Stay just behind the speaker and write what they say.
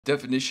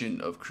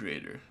Definition of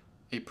creator: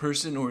 a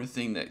person or a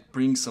thing that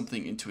brings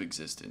something into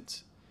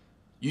existence,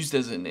 used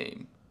as a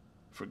name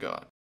for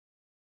God.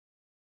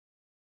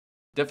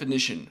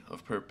 Definition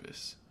of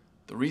purpose: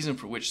 the reason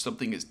for which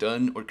something is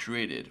done or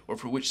created, or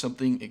for which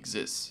something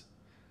exists.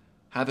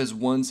 Have as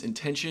one's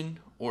intention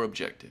or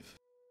objective.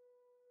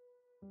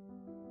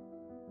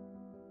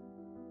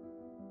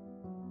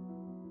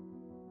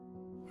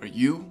 Are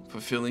you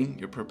fulfilling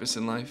your purpose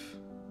in life?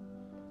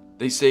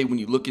 They say when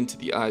you look into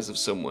the eyes of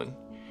someone,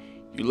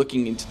 you're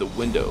looking into the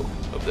window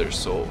of their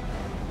soul.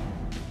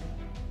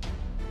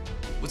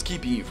 What's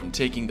keeping you from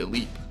taking the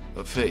leap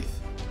of faith?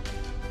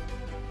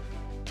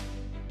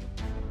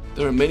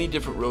 There are many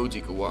different roads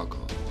you can walk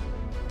on,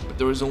 but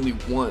there is only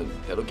one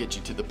that'll get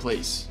you to the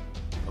place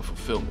of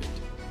fulfillment.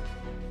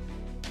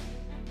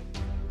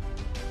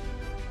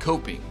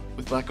 Coping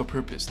with lack of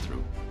purpose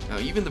through. Now,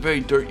 even the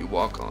very dirt you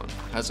walk on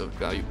has a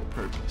valuable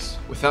purpose.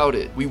 Without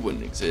it, we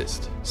wouldn't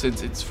exist.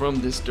 Since it's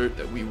from this dirt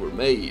that we were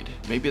made,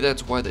 maybe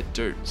that's why the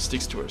dirt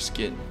sticks to our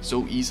skin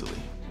so easily.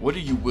 What are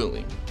you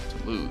willing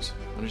to lose?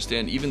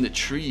 Understand, even the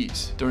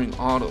trees during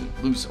autumn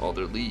lose all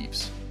their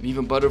leaves. And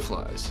even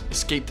butterflies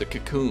escape the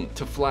cocoon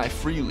to fly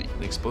freely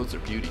and expose their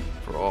beauty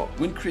for all.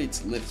 Wind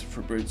creates lift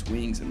for birds'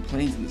 wings and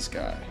planes in the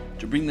sky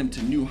to bring them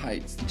to new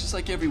heights. And just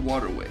like every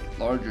waterway,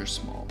 large or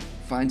small,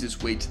 finds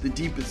its way to the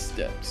deepest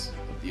depths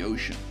of the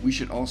ocean, we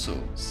should also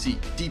seek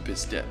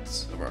deepest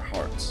depths of our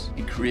hearts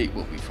and create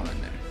what we find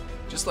there.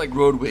 Just like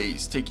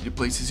roadways take you to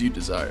places you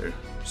desire,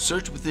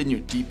 search within your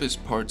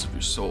deepest parts of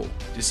your soul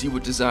to see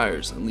what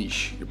desires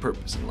unleash your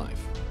purpose in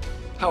life.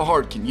 How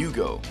hard can you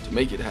go to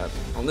make it happen?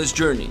 On this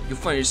journey, you'll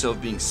find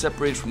yourself being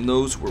separated from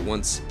those who were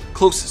once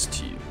closest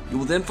to you. You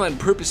will then find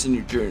purpose in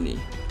your journey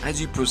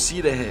as you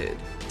proceed ahead,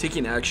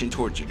 taking action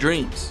towards your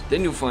dreams.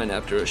 Then you'll find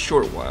after a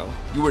short while,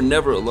 you were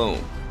never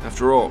alone.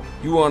 After all,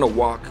 you were on a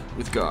walk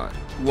with God,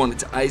 who wanted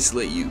to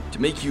isolate you, to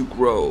make you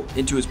grow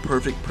into His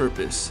perfect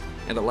purpose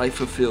and a life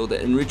fulfilled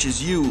that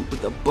enriches you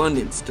with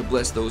abundance to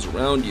bless those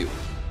around you.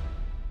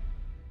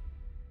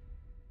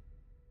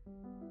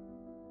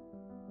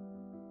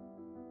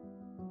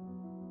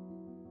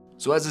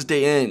 So as this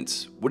day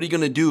ends, what are you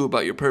going to do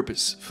about your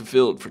purpose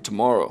fulfilled for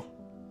tomorrow?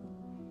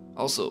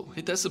 Also,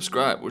 hit that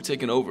subscribe. We're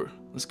taking over.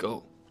 Let's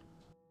go.